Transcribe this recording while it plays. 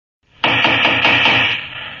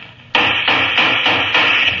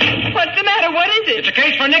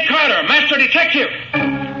for Nick Carter, Master Detective.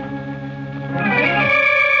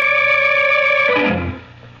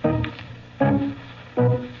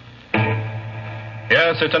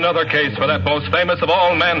 Yes, it's another case for that most famous of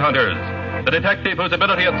all manhunters. The detective whose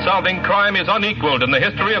ability at solving crime is unequaled in the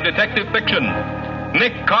history of detective fiction.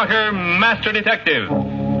 Nick Carter, Master Detective.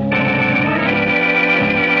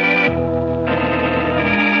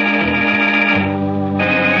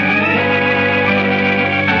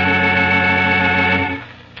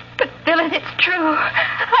 But, Phyllis, it's true.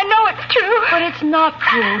 I know it's true. But it's not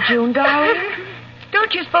true, June, darling.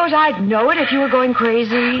 Don't you suppose I'd know it if you were going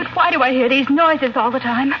crazy? But why do I hear these noises all the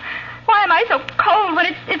time? Why am I so cold when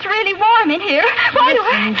it's really warm in here? Why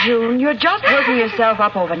Listen, June, you're just working yourself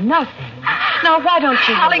up over nothing. Now, why don't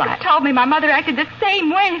you Alex relax? told me my mother acted the same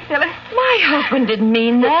way, Phyllis. My husband didn't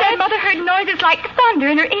mean He that. said Mother heard noises like thunder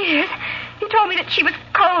in her ears. He told me that she was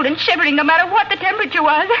cold and shivering no matter what the temperature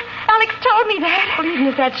was. Alex told me that. Well, even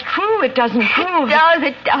if that's true, it doesn't prove...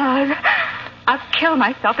 It does. I'll kill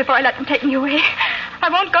myself before I let them take me away. I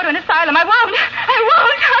won't go to an asylum. I won't.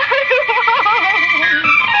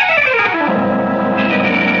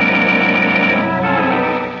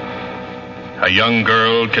 A young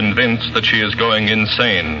girl convinced that she is going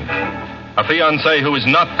insane. A fiancé who is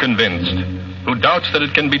not convinced, who doubts that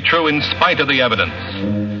it can be true in spite of the evidence.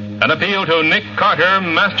 An appeal to Nick Carter,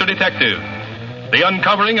 Master Detective. The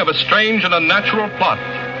uncovering of a strange and unnatural plot.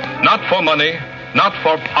 Not for money, not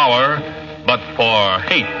for power, but for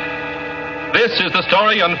hate. This is the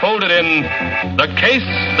story unfolded in The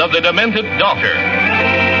Case of the Demented Daughter.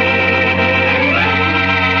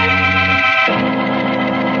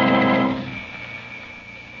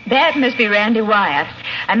 That must be Randy Wyatt.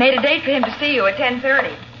 I made a date for him to see you at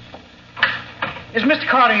 10:30. Is Mr.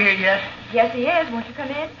 Carter here yet? Yes, he is. Won't you come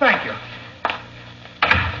in? Thank you.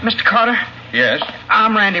 Mr. Carter? Yes?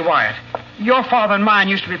 I'm Randy Wyatt. Your father and mine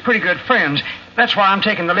used to be pretty good friends. That's why I'm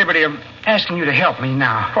taking the liberty of asking you to help me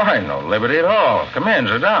now. Why, no liberty at all. Come in,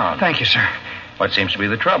 sit down. Thank you, sir. What seems to be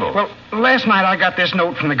the trouble? Well, last night I got this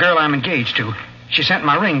note from the girl I'm engaged to. She sent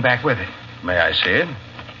my ring back with it. May I see it?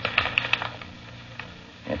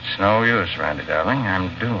 It's no use, Randy, darling.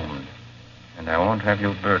 I'm doomed. And I won't have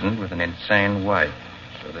you burdened with an insane wife.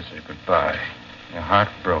 So this is goodbye. Your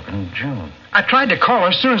heartbroken June. I tried to call her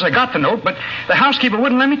as soon as I got the note, but the housekeeper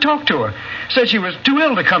wouldn't let me talk to her. Said she was too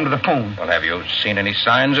ill to come to the phone. Well, have you seen any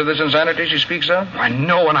signs of this insanity she speaks of? I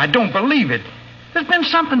know, and I don't believe it. There's been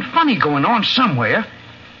something funny going on somewhere.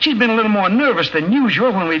 She's been a little more nervous than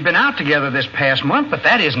usual when we've been out together this past month, but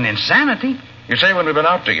that isn't insanity. You say when we've been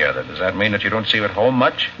out together. Does that mean that you don't see her at home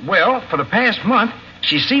much? Well, for the past month,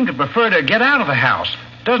 she seemed to prefer to get out of the house.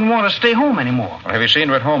 Doesn't want to stay home anymore. Well, have you seen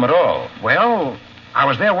her at home at all? Well, I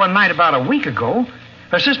was there one night about a week ago.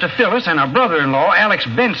 Her sister Phyllis and her brother-in-law, Alex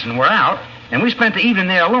Benson, were out, and we spent the evening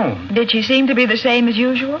there alone. Did she seem to be the same as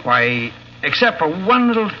usual? Why, except for one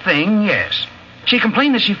little thing, yes. She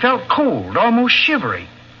complained that she felt cold, almost shivery.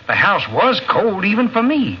 The house was cold even for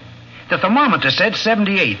me. The thermometer said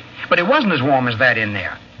 78, but it wasn't as warm as that in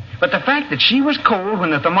there. But the fact that she was cold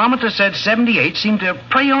when the thermometer said 78 seemed to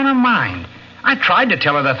prey on her mind. I tried to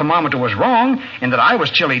tell her the thermometer was wrong and that I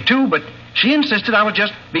was chilly too, but she insisted I was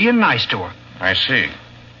just being nice to her. I see.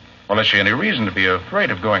 Well, is she any reason to be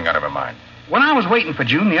afraid of going out of her mind? When I was waiting for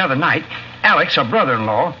June the other night, Alex, her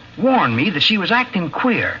brother-in-law, warned me that she was acting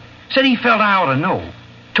queer. Said he felt I ought to know.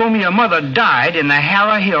 Told me her mother died in the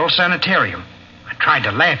Harrow Hill Sanitarium. I tried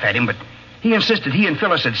to laugh at him, but he insisted he and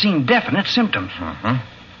Phyllis had seen definite symptoms. Uh-huh.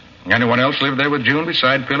 Anyone else live there with June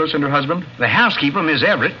beside Phyllis and her husband? The housekeeper, Miss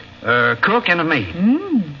Everett, a cook, and a maid.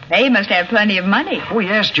 They must have plenty of money. Oh,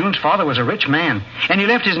 yes, June's father was a rich man, and he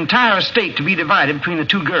left his entire estate to be divided between the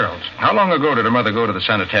two girls. How long ago did her mother go to the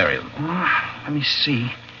sanitarium? Let me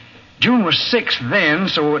see. June was 6 then,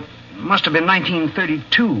 so it must have been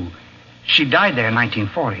 1932. She died there in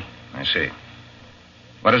 1940. I see.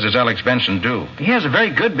 What does this Alex Benson do? He has a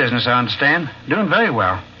very good business, I understand. Doing very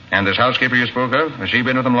well. And this housekeeper you spoke of, has she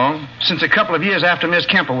been with them long? Since a couple of years after Miss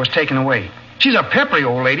Kemper was taken away. She's a peppery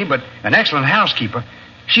old lady, but an excellent housekeeper.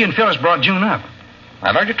 She and Phyllis brought June up.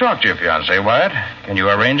 I'd like to talk to your fiancé, Wyatt. Can you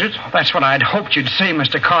arrange it? That's what I'd hoped you'd say,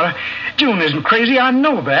 Mr. Carter. June isn't crazy, I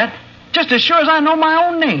know that. Just as sure as I know my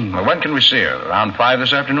own name. Well, when can we see her? Around 5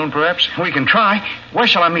 this afternoon, perhaps? We can try. Where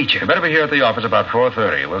shall I meet you? You better be here at the office about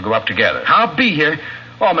 4:30. We'll go up together. I'll be here.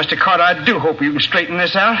 Oh, Mr. Carter, I do hope you can straighten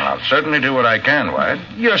this out. I'll certainly do what I can, Wyatt.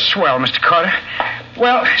 You're swell, Mr. Carter.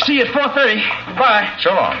 Well, see you at 4:30. Goodbye.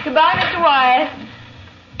 So long. Goodbye, Mr. Wyatt.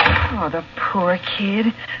 Oh, the poor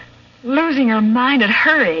kid. Losing her mind at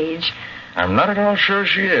her age. I'm not at all sure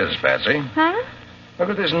she is, Patsy. Huh? Look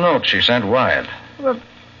at this note she sent Wyatt. Well,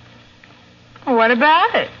 Well, what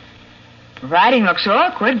about it? Writing looks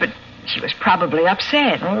awkward, but she was probably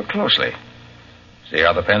upset. Look closely. See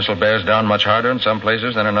how the pencil bears down much harder in some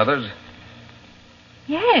places than in others?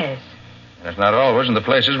 Yes. And it's not always in the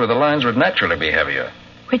places where the lines would naturally be heavier.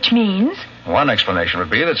 Which means? One explanation would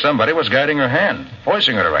be that somebody was guiding her hand,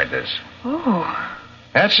 forcing her to write this. Oh.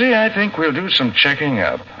 Patsy, I think we'll do some checking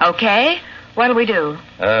up. Okay. What'll we do?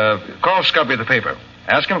 Call Scubby the paper.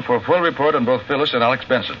 Ask him for a full report on both Phyllis and Alex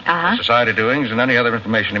Benson. Uh-huh. Society doings and any other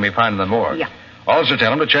information he may find in the morgue. Yeah. Also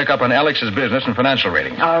tell him to check up on Alex's business and financial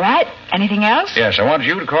ratings. All right. Anything else? Yes, I want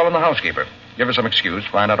you to call in the housekeeper. Give her some excuse.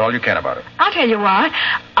 Find out all you can about her. I'll tell you what.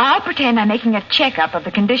 I'll pretend I'm making a checkup of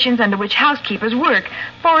the conditions under which housekeepers work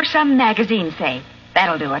for some magazine, say.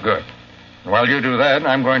 That'll do it. Good. While you do that,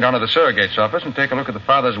 I'm going down to the surrogate's office and take a look at the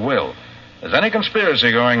father's will. If there's any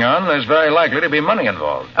conspiracy going on, there's very likely to be money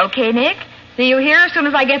involved. Okay, Nick. See you here as soon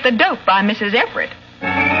as I get the dope by Mrs. Everett.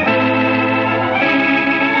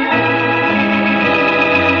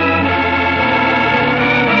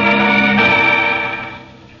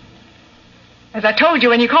 As I told you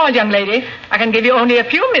when you called, young lady, I can give you only a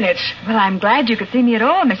few minutes. Well, I'm glad you could see me at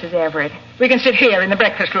all, Mrs. Everett. We can sit here in the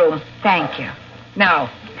breakfast room. Thank you. Now,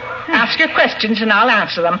 ask your questions and I'll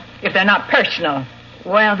answer them if they're not personal.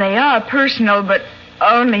 Well, they are personal, but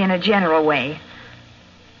only in a general way.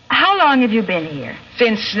 How long have you been here?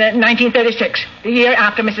 Since 1936, the year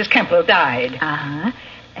after Mrs. Kemple died. Uh-huh.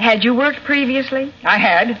 Had you worked previously? I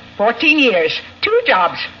had 14 years, 2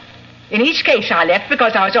 jobs. In each case, I left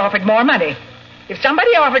because I was offered more money. If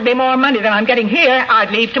somebody offered me more money than I'm getting here,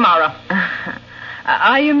 I'd leave tomorrow.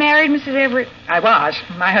 Are you married, Mrs. Everett? I was.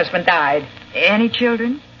 My husband died. Any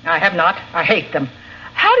children? I have not. I hate them.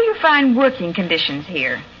 How do you find working conditions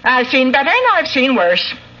here? I've seen better and I've seen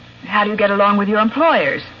worse. How do you get along with your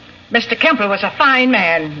employers? Mr. Kemple was a fine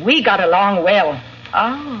man. We got along well.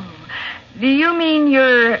 Oh. Do you mean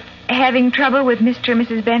you're having trouble with Mr. and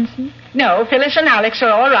Mrs. Benson? No, Phyllis and Alex are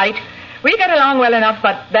all right. We get along well enough,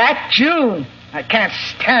 but that June, I can't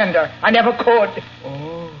stand her. I never could.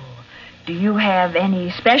 Oh. Do you have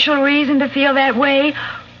any special reason to feel that way?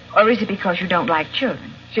 Or is it because you don't like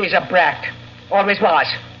children? She's a brat. Always was.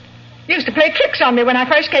 Used to play tricks on me when I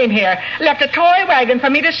first came here. Left a toy wagon for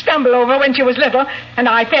me to stumble over when she was little, and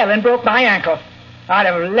I fell and broke my ankle. I'd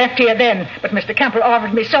have left here then, but Mr. Kemple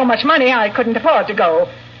offered me so much money I couldn't afford to go.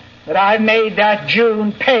 But I've made that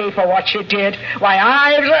June pay for what she did. Why,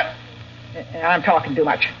 I'm talking too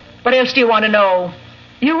much. What else do you want to know?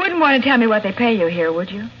 You wouldn't want to tell me what they pay you here, would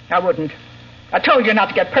you? I wouldn't. I told you not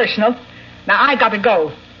to get personal. Now, I got to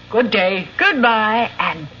go. Good day. Goodbye,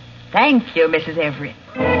 and thank you, Mrs. Everett.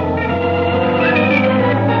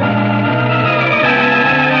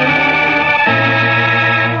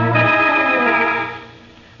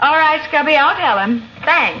 All right, Scubby, I'll tell him.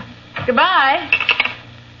 Thanks. Goodbye.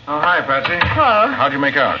 Oh, hi, Patsy. Hello. How'd you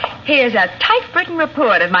make out? Here's a typewritten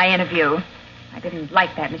report of my interview. I didn't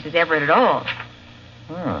like that Mrs. Everett at all.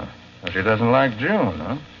 Oh, well, she doesn't like June,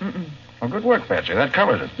 huh? Mm-mm. Well, good work, Patsy. That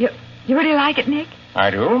covers it. You really like it, Nick? I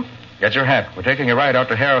do. Get your hat. We're taking a ride out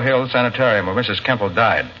to Harrow Hill Sanitarium where Mrs. Kemple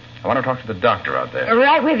died. I want to talk to the doctor out there.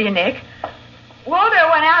 Right with you, Nick. Walter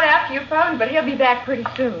went out after you phoned, but he'll be back pretty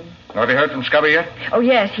soon. Have you heard from Scubby yet? Oh,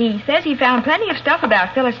 yes. He says he found plenty of stuff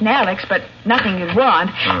about Phyllis and Alex, but nothing you'd want.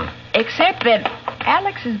 Except that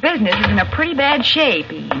Alex's business is in a pretty bad shape.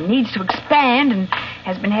 He needs to expand and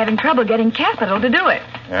has been having trouble getting capital to do it.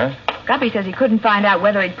 Yes? Scubby says he couldn't find out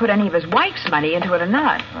whether he'd put any of his wife's money into it or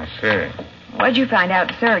not. I see. What'd you find out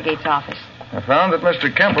at the surrogate's office? I found that Mr.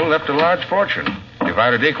 Kemple left a large fortune,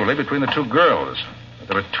 divided equally between the 2 girls. But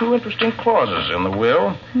there were 2 interesting clauses in the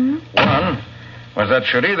will. One was that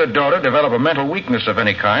should either daughter develop a mental weakness of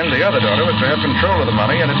any kind, the other daughter was to have control of the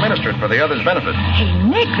money and administer it for the other's benefit. Hey,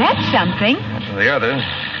 Nick, that's something. And the other,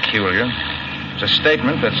 peculiar, was a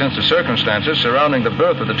statement that since the circumstances surrounding the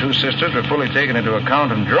birth of the 2 sisters were fully taken into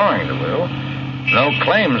account in drawing the will, no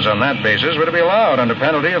claims on that basis were to be allowed under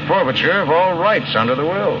penalty of forfeiture of all rights under the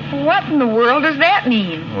will. What in the world does that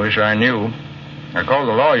mean? Wish I knew. I called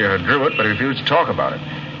the lawyer who drew it, but he refused to talk about it.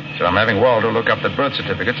 So I'm having Walter look up the birth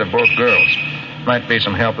certificates of both girls. Might be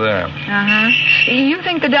some help there. Uh-huh. You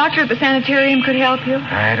think the doctor at the sanitarium could help you?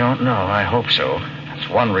 I don't know. I hope so. That's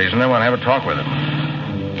one reason I want to have a talk with him.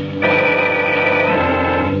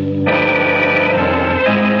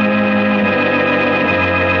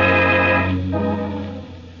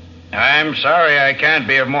 I'm sorry I can't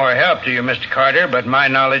be of more help to you, Mr. Carter, but my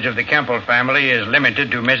knowledge of the Kemple family is limited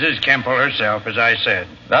to Mrs. Kemple herself, as I said.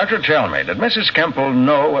 Doctor, tell me, did Mrs. Kemple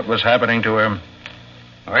know what was happening to her?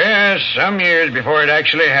 Oh, yes, some years before it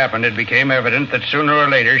actually happened, it became evident that sooner or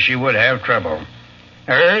later she would have trouble.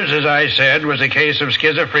 Hers, as I said, was a case of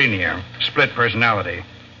schizophrenia, split personality.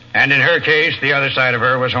 And in her case, the other side of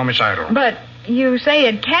her was homicidal. But you say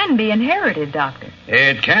it can be inherited, Doctor.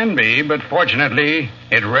 It can be, but fortunately,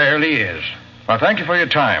 it rarely is. Well, thank you for your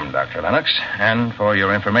time, Dr. Lennox, and for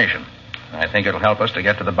your information. I think it'll help us to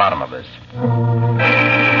get to the bottom of this.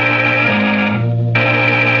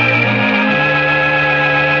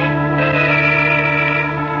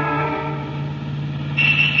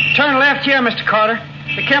 Turn left here, Mr. Carter.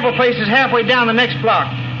 The Kemple place is halfway down the next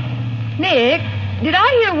block. Nick, did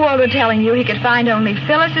I hear Walter telling you he could find only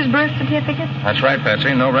Phyllis's birth certificate? That's right,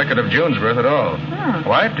 Patsy. No record of June's birth at all.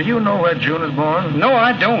 Wife, do you know where June was born? No,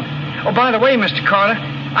 I don't. Oh, by the way, Mr. Carter,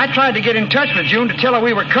 I tried to get in touch with June to tell her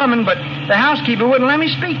we were coming, but the housekeeper wouldn't let me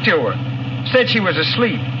speak to her. Said she was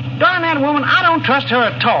asleep. Darn that woman, I don't trust her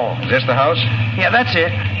at all. Is this the house? Yeah, that's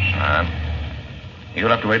it. You'll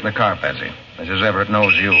have to wait in the car, Patsy. Mrs. Everett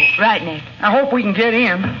knows you. Right, Nick. I hope we can get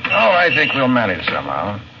in. Oh, I think we'll manage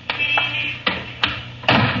somehow.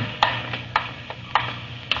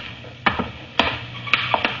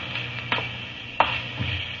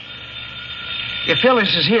 If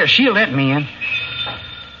Phyllis is here, she'll let me in.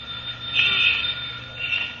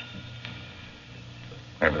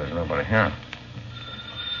 Maybe there's nobody here.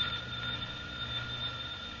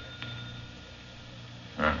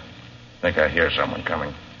 I think I hear someone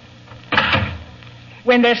coming.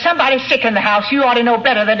 When there's somebody sick in the house, you ought to know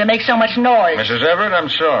better than to make so much noise. Mrs. Everett, I'm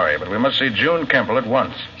sorry, but we must see June Kemple at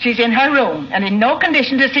once. She's in her room and in no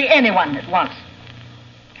condition to see anyone at once.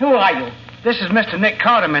 Who are you? This is Mr. Nick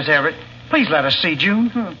Carter, Miss Everett. Please let us see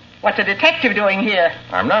June. What's a detective doing here?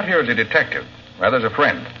 I'm not here as a detective, rather as a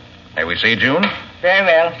friend. May we see June? Very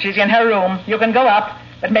well. She's in her room. You can go up,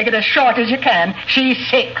 but make it as short as you can. She's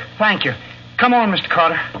sick. Thank you. Come on, Mr.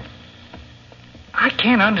 Carter. I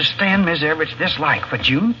can't understand Miss Everett's dislike for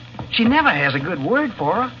June. She never has a good word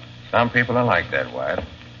for her. Some people are like that, Wyatt.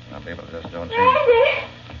 Some people just don't seem... Randy!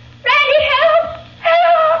 Randy, help!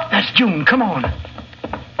 Help! That's June. Come on.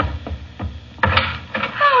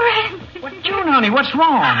 Oh, Randy. June, honey, what's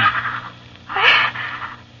wrong?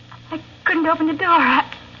 I couldn't open the door.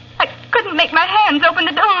 I couldn't make my hands open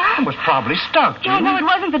the door. It was probably stuck, June. No, it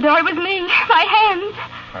wasn't the door. It was me. My hands.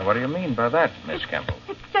 Now, what do you mean by that, Miss Kemple?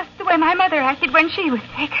 It's just the way my mother acted when she was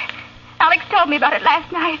sick. Alex told me about it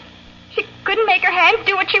last night. She couldn't make her hands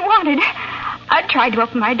do what she wanted. I tried to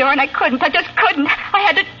open my door, and I couldn't. I just couldn't. I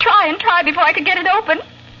had to try and try before I could get it open.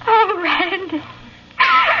 Oh, Randy.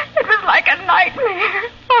 It was like a nightmare.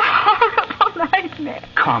 A horrible nightmare.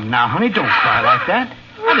 Come now, honey. Don't cry like that.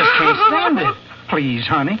 I just can't stand it. Please,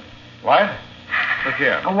 honey. What? Look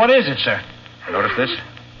here. Oh, what is it, sir? Notice this?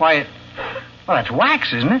 Why, well, that's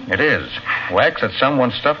wax, isn't it? It is. Wax that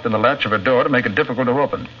someone stuffed in the latch of a door to make it difficult to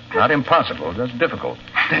open. Not impossible, just difficult.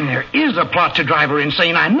 Then there is a plot to drive her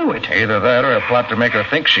insane. I knew it. Either that or a plot to make her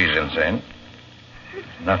think she's insane.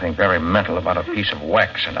 Nothing very mental about a piece of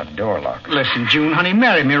wax and a door lock. Listen, June, honey,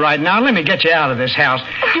 marry me right now. Let me get you out of this house.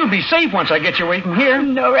 You'll be safe once I get you away from here.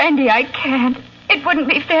 No, Randy, I can't. It wouldn't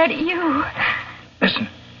be fair to you. Listen.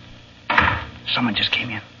 Someone just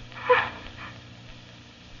came in.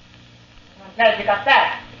 I'm glad you got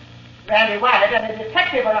that. Randy Wyatt and the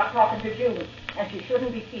detective are up talking to June, and she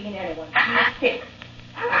shouldn't be seeing anyone. She's sick.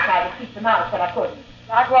 I tried to keep them out, but I couldn't.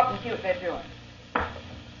 I'll go up and see what they're doing.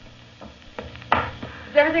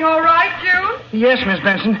 Is everything all right, June? Yes, Miss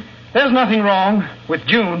Benson. There's nothing wrong with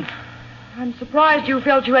June. I'm surprised you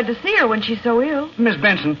felt you had to see her when she's so ill. Miss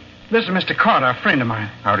Benson, this is Mr. Carter, a friend of mine.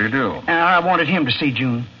 How do you do? And I wanted him to see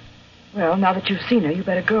June. Well, now that you've seen her, you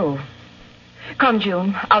better go. Come,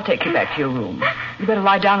 June. I'll take you back to your room. You better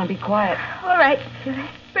lie down and be quiet. All right, Phyllis,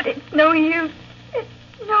 but it's no use. It's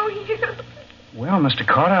no use. Well, Mr.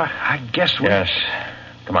 Carter, I guess we... Yes.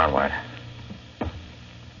 Come on, Wyatt.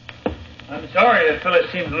 I'm sorry that Phyllis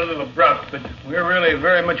seemed a little abrupt, but we're really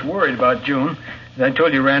very much worried about June. As I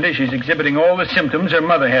told you, Randy, she's exhibiting all the symptoms her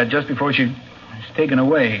mother had just before she was taken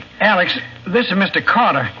away. Alex, this is Mr.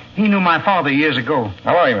 Carter. He knew my father years ago.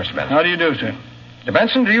 How are you, Mr. Benson? How do you do, sir? Mr.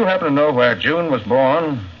 Benson, do you happen to know where June was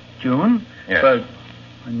born? June? Yes. But,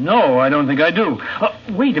 no, I don't think I do.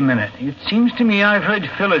 Wait a minute. It seems to me I've heard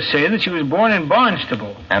Phyllis say that she was born in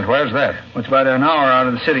Barnstable. And where's that? It's about an hour out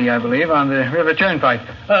of the city, I believe, on the River Turnpike.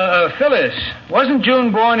 Phyllis, wasn't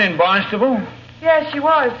June born in Barnstable? Yes, she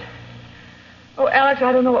was. Oh, Alex,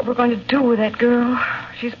 I don't know what we're going to do with that girl.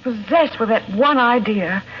 She's possessed with that one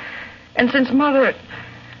idea. And since Mother...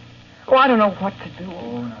 Oh, I don't know what to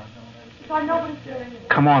do.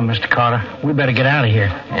 Come on, Mr. Carter. We better get out of here.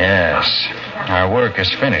 Yes. Our work is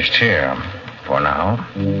finished here. For now.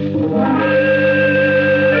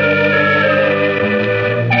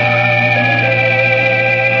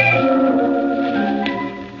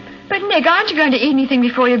 you going to eat anything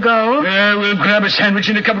before you go? We'll grab a sandwich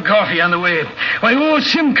and a cup of coffee on the way. Why, old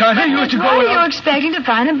Sim Carter used to go... What are you expecting to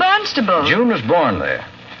find in Barnstable? June was born there.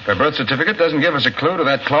 If her birth certificate doesn't give us a clue to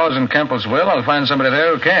that clause in Kemple's will, I'll find somebody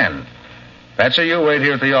there who can. Patsy, you wait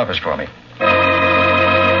here at the office for me.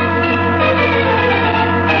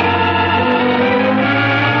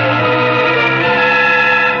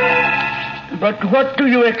 But what do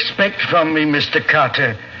you expect from me, Mr.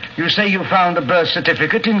 Carter? You say you found the birth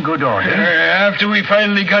certificate in good order. After we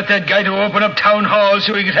finally got that guy to open up town hall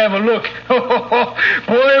so he could have a look.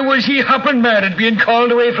 Boy, was he hopping mad at being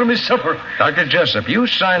called away from his supper. Dr. Jessup, you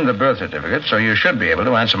signed the birth certificate, so you should be able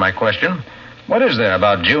to answer my question. What is there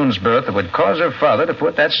about June's birth that would cause her father to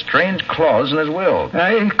put that strange clause in his will?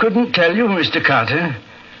 I couldn't tell you, Mr. Carter.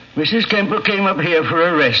 Mrs. Kemple came up here for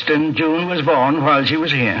a rest, and June was born while she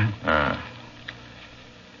was here.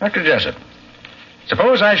 Dr. Jessup,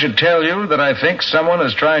 suppose I should tell you that I think someone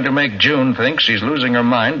is trying to make June think she's losing her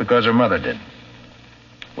mind because her mother did.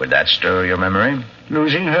 Would that stir your memory?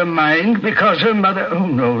 Losing her mind because her mother... Oh,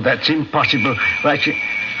 no, that's impossible. Why,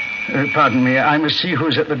 pardon me, I must see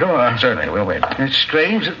who's at the door. Certainly, we'll wait. It's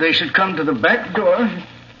strange that they should come to the back door.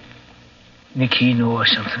 Nick, he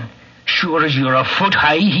knows something. Sure as you're a foot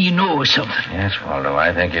high, he knows something. Yes, Waldo,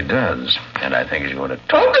 I think he does. And I think he's going to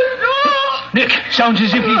talk. Nick, sounds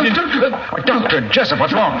as if he's in... Dr. Jessup,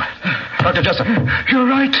 what's wrong? Dr. Jessup. You're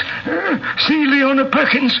right. See Leona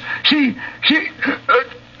Perkins. She...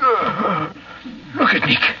 Look at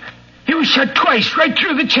Nick. He was shot twice, right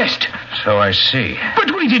through the chest. So I see.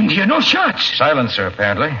 But we didn't hear no shots. Silence, sir,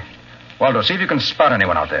 apparently. Waldo, see if you can spot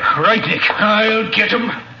anyone out there. Right, Nick. I'll get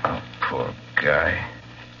him. Oh, poor guy.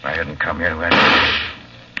 I hadn't come here to...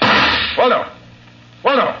 Waldo!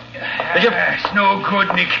 Did you... It's no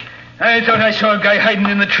good, Nick. I thought I saw a guy hiding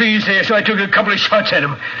in the trees there, so I took a couple of shots at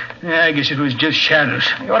him. I guess it was just shadows.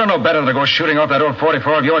 You ought to know better than to go shooting off that old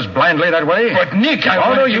 44 of yours blindly that way. But, Nick,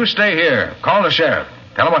 Waldo, you stay here. Call the sheriff.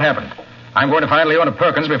 Tell him what happened. I'm going to find Leona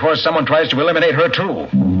Perkins before someone tries to eliminate her, too.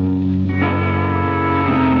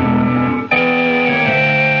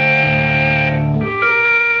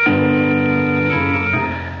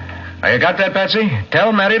 Now, you got that, Patsy?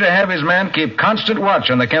 Tell Matty to have his man keep constant watch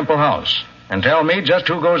on the Kemple house. And tell me just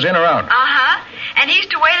who goes in or out. Uh-huh. And he's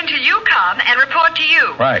to wait until you come and report to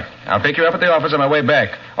you. Right. I'll pick you up at the office on my way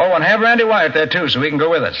back. Oh, and have Randy Wyatt there, too, so he can go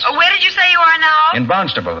with us. Where did you say you are now? In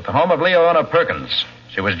Barnstable, at the home of Leona Perkins.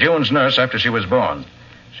 She was June's nurse after she was born.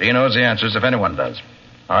 She knows the answers if anyone does.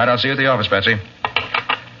 All right, I'll see you at the office, Patsy.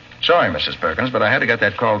 Sorry, Mrs. Perkins, but I had to get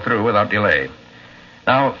that call through without delay.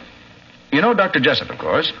 Now, you know Dr. Jessup, of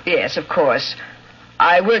course. Yes, of course.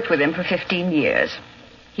 I worked with him for 15 years.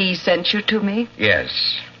 He sent you to me? Yes.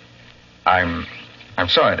 I'm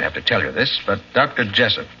sorry to have to tell you this, but Dr.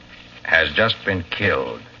 Jessup has just been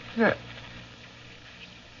killed.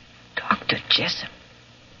 Dr. Jessup?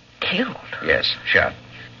 Killed? Yes, shot.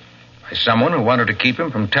 By someone who wanted to keep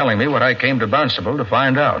him from telling me what I came to Barnstable to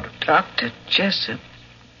find out. Dr. Jessup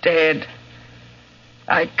dead?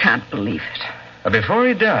 I can't believe it. Before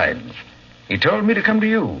he died, he told me to come to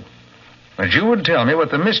you. That you would tell me what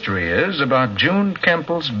the mystery is about June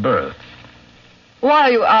Kemple's birth. Why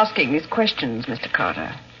are you asking these questions, Mr.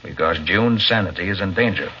 Carter? Because June's sanity is in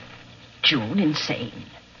danger. June insane?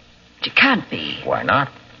 She can't be. Why not?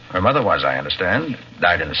 Her mother was, I understand.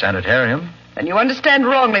 Died in the sanitarium. Then you understand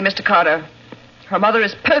wrongly, Mr. Carter. Her mother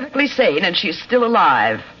is perfectly sane, and she's still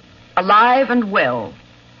alive. Alive and well.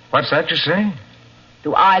 What's that you say?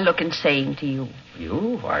 Do I look insane to you?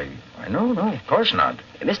 You? Why, no, of course not.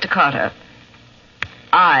 Mr. Carter,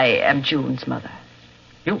 I am June's mother.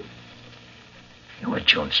 You are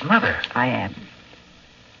June's mother? I am.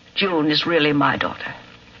 June is really my daughter.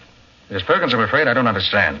 Miss Perkins, I'm afraid I don't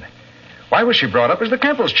understand. Why was she brought up as the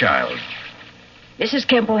Kemple's child? Mrs.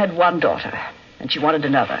 Kemple had one daughter, and she wanted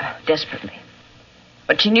another, desperately.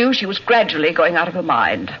 But she knew she was gradually going out of her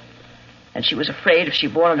mind. And she was afraid if she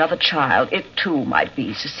bore another child, it too might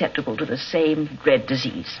be susceptible to the same dread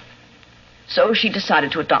disease. So she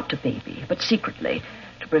decided to adopt a baby, but secretly,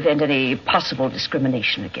 to prevent any possible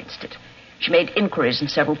discrimination against it. She made inquiries in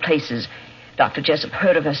several places. Dr. Jessup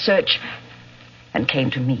heard of her search and came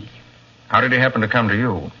to me. How did he happen to come to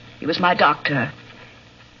you? He was my doctor.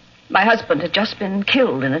 My husband had just been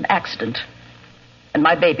killed in an accident, and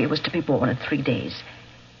my baby was to be born in 3 days.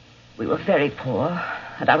 We were very poor,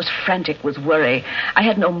 and I was frantic with worry. I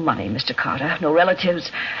had no money, Mr. Carter, no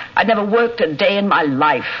relatives. I'd never worked a day in my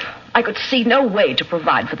life. I could see no way to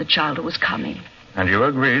provide for the child who was coming. And you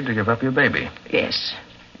agreed to give up your baby? Yes.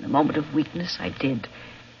 In a moment of weakness, I did.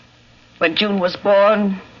 When June was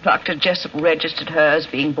born, Dr. Jessup registered her as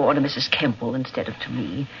being born to Mrs. Kemple instead of to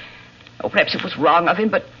me. Oh, perhaps it was wrong of him,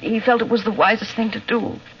 but he felt it was the wisest thing to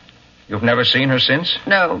do. You've never seen her since?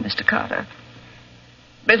 No, Mr. Carter.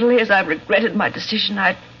 Bitterly as I've regretted my decision,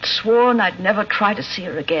 I'd sworn I'd never try to see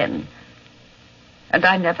her again. And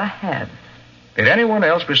I never have. Did anyone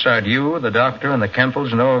else beside you, the doctor, and the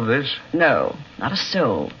Kemples know of this? No, not a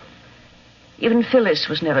soul. Even Phyllis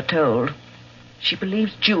was never told. She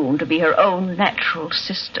believes June to be her own natural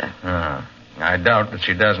sister. I doubt that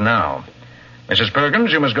she does now. Mrs.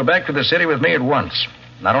 Perkins, you must go back to the city with me at once.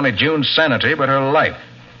 Not only June's sanity, but her life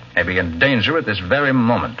may be in danger at this very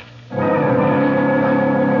moment.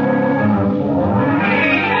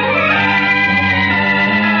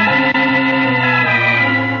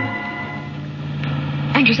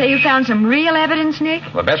 And you say you found some real evidence, Nick?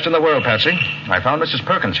 The best in the world, Patsy. I found Mrs.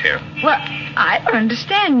 Perkins here. Well, I don't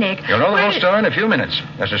understand, Nick. You'll know the whole story in a few minutes,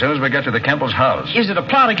 just as soon as we get to the Kemples' house. Is it a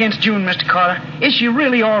plot against June, Mr. Carter? Is she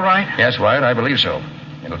really all right? Yes, Wyatt, I believe so.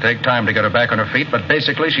 It'll take time to get her back on her feet, but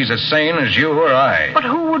basically she's as sane as you or I. But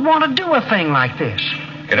who would want to do a thing like this?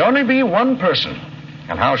 It could only be one person.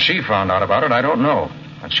 And how she found out about it, I don't know.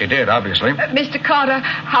 But she did, obviously. Mr. Carter,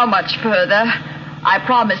 how much further? I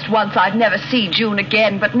promised once I'd never see June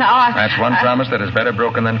again, but now That's one promise that is better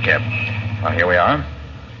broken than kept. Well, here we are.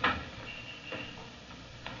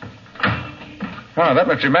 Oh, that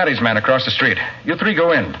must be Matty's man across the street. You three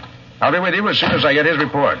go in. I'll be with you as soon as I get his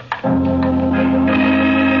report.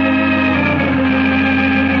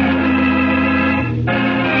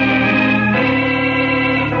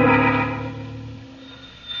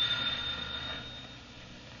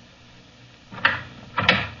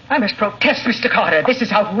 I must protest, Mr. Carter. This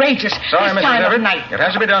is outrageous. Sorry, this Mrs. time of Everett. night. It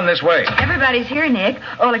has to be done this way. Everybody's here, Nick,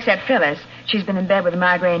 all except Phyllis. She's been in bed with a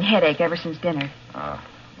migraine headache ever since dinner.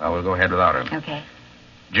 Well, we'll go ahead without her. Okay.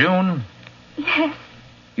 June, Yes.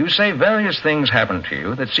 you say various things happened to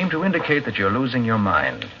you that seem to indicate that you're losing your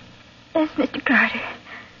mind. Yes, Mr. Carter.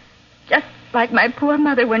 Just like my poor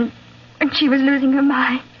mother when she was losing her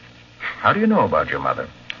mind. How do you know about your mother?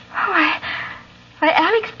 Oh,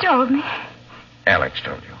 Alex told me. Alex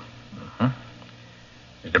told you.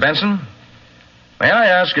 Mr. Benson, may I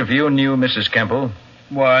ask if you knew Mrs. Kemple?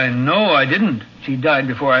 Why, no, I didn't. She died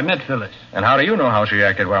before I met Phyllis. And how do you know how she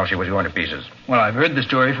acted while she was going to pieces? Well, I've heard the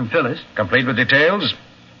story from Phyllis. Complete with details?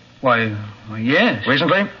 Why, yes.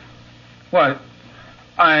 Recently? Why,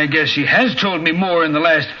 I guess she has told me more in the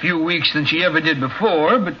last few weeks than she ever did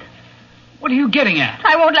before, but what are you getting at?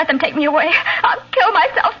 I won't let them take me away. I'll kill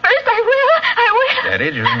myself first. I will.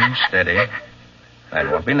 Steady, June, steady.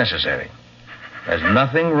 That won't be necessary. There's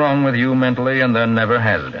nothing wrong with you mentally, and there never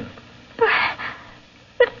has been.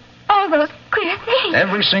 But all those queer things.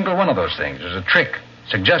 Every single one of those things is a trick,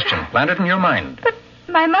 suggestion, planted in your mind. But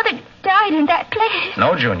my mother died in that place.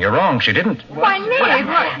 No, June, you're wrong. She didn't. Why,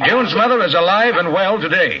 Nick? June's mother is alive and well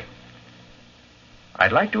today.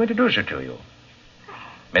 I'd like to introduce her to you.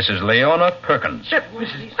 Mrs. Leona Perkins. Nick,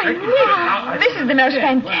 this is the most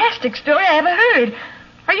fantastic story I ever heard.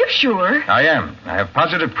 Are you sure? I am. I have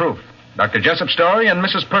positive proof. Dr. Jessup's story and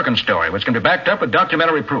Mrs. Perkins' story, which can be backed up with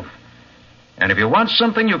documentary proof. And if you want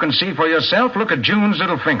something you can see for yourself, look at June's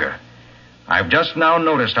little finger. I've just now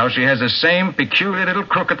noticed how she has the same peculiar little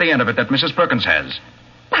crook at the end of it that Mrs. Perkins has.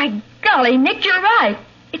 By golly, Nick, you're right.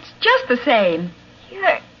 It's just the same.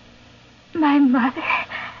 You're my mother.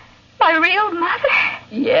 My real mother.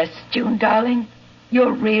 Yes, June, darling.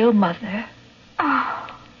 Your real mother. Oh.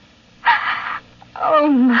 Oh,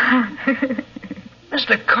 Mother.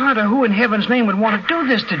 Mr. Carter, who in heaven's name would want to do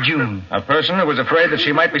this to June? A person who was afraid that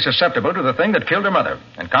she might be susceptible to the thing that killed her mother,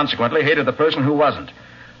 and consequently hated the person who wasn't.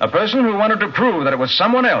 A person who wanted to prove that it was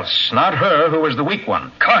someone else, not her, who was the weak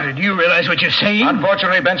one. Carter, do you realize what you're saying?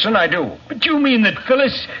 Unfortunately, Benson, I do. But you mean that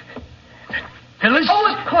Phyllis... Phyllis?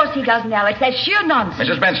 Oh, of course he doesn't, Alex. That's sheer nonsense.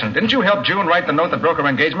 Mrs. Benson, didn't you help June write the note that broke her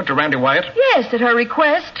engagement to Randy Wyatt? Yes, at her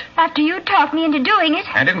request. After you talked me into doing it.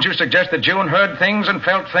 And didn't you suggest that June heard things and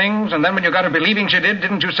felt things, and then when you got her believing she did,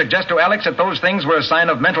 didn't you suggest to Alex that those things were a sign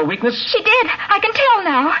of mental weakness? She did. I can tell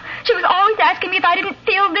now. She was always asking me if I didn't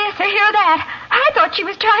feel this or hear that. I thought she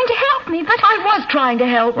was trying to help me, but I was trying to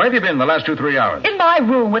help. Where have you been the last 2-3 hours? In my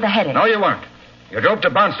room with a headache. No, you weren't. You drove to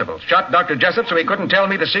Barnstable's, shot Dr. Jessup so he couldn't tell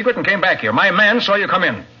me the secret, and came back here. My man saw you come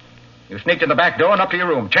in. You sneaked in the back door and up to your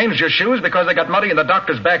room, changed your shoes because they got muddy in the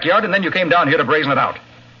doctor's backyard, and then you came down here to brazen it out.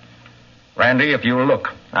 Randy, if you look,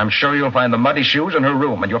 I'm sure you'll find the muddy shoes in her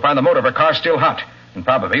room, and you'll find the motor of her car still hot. And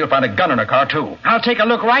probably you'll find a gun in her car, too. I'll take a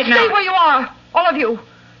look right now. Stay where you are, all of you.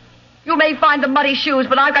 You may find the muddy shoes,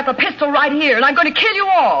 but I've got the pistol right here, and I'm going to kill you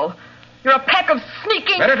all. You're a pack of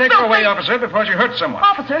sneaking... Better take her away, officer, before she hurts someone.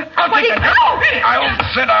 Officer? I'll take her.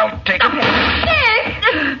 I'll take her.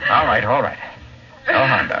 Nick! All right. No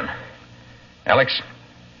harm done. Alex,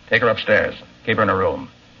 take her upstairs. Keep her in her room.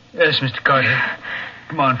 Yes, Mr. Carter.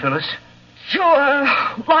 Come on, Phyllis. Sure.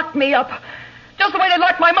 Lock me up. Just the way they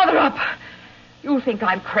locked my mother up. You think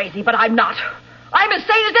I'm crazy, but I'm not. I'm as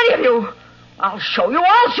sane as any of you. I'll show you.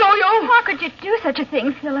 How could you do such a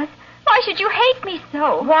thing, Phyllis? Why should you hate me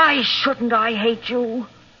so? Why shouldn't I hate you?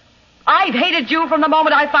 I've hated you from the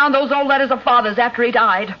moment I found those old letters of Father's after he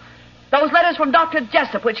died. Those letters from Dr.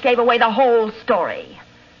 Jessup, which gave away the whole story.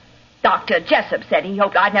 Dr. Jessup said he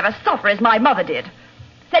hoped I'd never suffer as my mother did.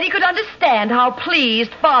 Said he could understand how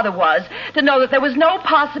pleased Father was to know that there was no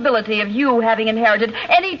possibility of you having inherited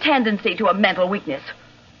any tendency to a mental weakness.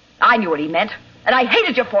 I knew what he meant, and I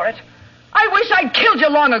hated you for it. I wish I'd killed you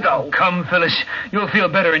long ago. Come, Phyllis. You'll feel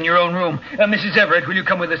better in your own room. Mrs. Everett, will you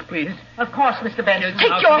come with us, please? Of course, Mr. Benson.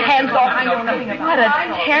 Take your hands off. I know nothing about What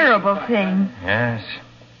a terrible thing. Yes.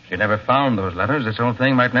 If she never found those letters, this whole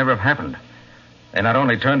thing might never have happened. They not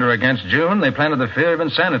only turned her against June, they planted the fear of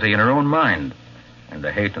insanity in her own mind. And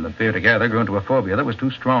the hate and the fear together grew into a phobia that was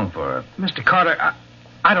too strong for her. Mr. Carter,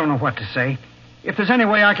 I don't know what to say. If there's any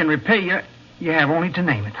way I can repay you, you have only to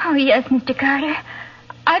name it. Oh, yes, Mr. Carter.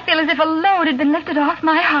 I feel as if a load had been lifted off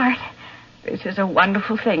my heart. This is a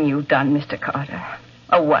wonderful thing you've done, Mr. Carter.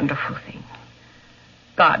 A wonderful thing.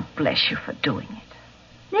 God bless you for doing it.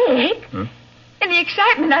 Nick? In the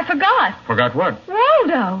excitement, I forgot. Forgot what?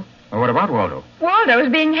 Waldo. Well, what about Waldo? Waldo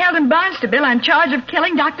is being held in Barnstable on charge of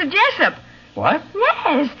killing Dr. Jessup. What?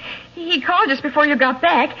 Yes. He called just before you got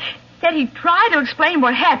back. Said he'd try to explain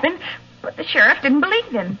what happened, but the sheriff didn't believe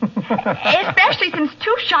him. Especially since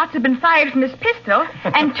 2 shots had been fired from his pistol,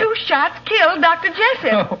 and 2 shots killed Dr.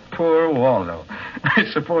 Jessup. Oh, poor Waldo. I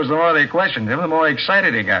suppose the more they questioned him, the more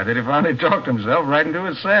excited he got that he finally talked himself right into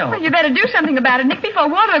his cell. Well, you better do something about it, Nick, before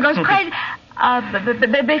Waldo goes crazy.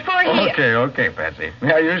 Before he... Okay, Patsy.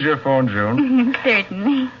 May I use your phone, June?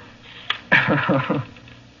 Certainly.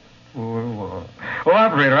 Oh,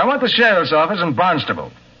 operator, I want the sheriff's office in Barnstable.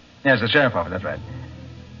 Yes, the sheriff's office, that's right.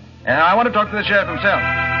 And I want to talk to the sheriff himself.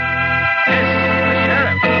 Yes, the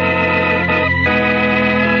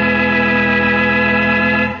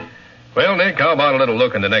sheriff. Well, Nick, how about a little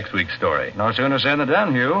look into next week's story? No sooner said than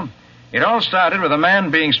done, Hugh. It all started with a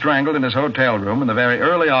man being strangled in his hotel room in the very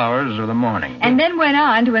early hours of the morning. And then went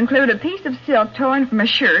on to include a piece of silk torn from a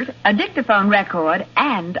shirt, a dictaphone record,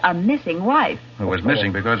 and a missing wife. Who was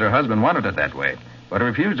missing because her husband wanted it that way. But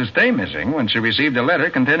refused to stay missing when she received a letter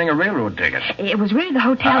containing a railroad ticket. It was really the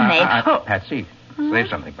hotel maid. Patsy, save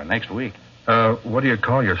something for next week. What do you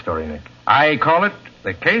call your story, Nick? I call it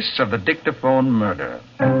The Case of the Dictaphone Murder.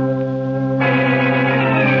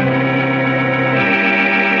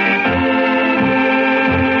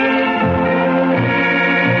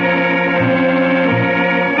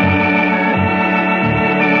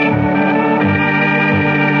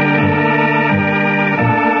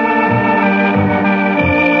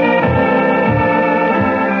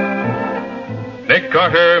 Nick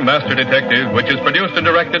Carter, Master Detective, which is produced and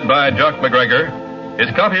directed by Jock McGregor,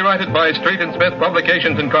 is copyrighted by Street and Smith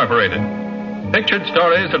Publications Incorporated. Pictured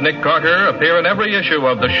stories of Nick Carter appear in every issue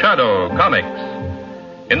of The Shadow comics.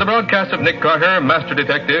 In the broadcast of Nick Carter, Master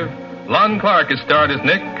Detective, Lon Clark is starred as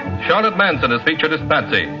Nick, Charlotte Manson is featured as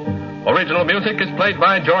Patsy. Original music is played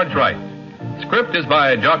by George Wright. Script is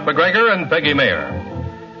by Jock McGregor and Peggy Mayer.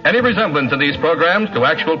 Any resemblance in these programs to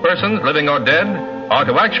actual persons, living or dead, or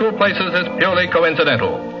to actual places is purely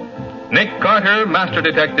coincidental. Nick Carter, Master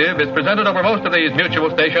Detective, is presented over most of these mutual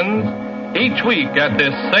stations each week at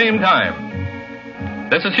this same time.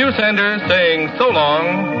 This is Hugh Sanders saying so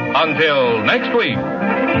long until next week.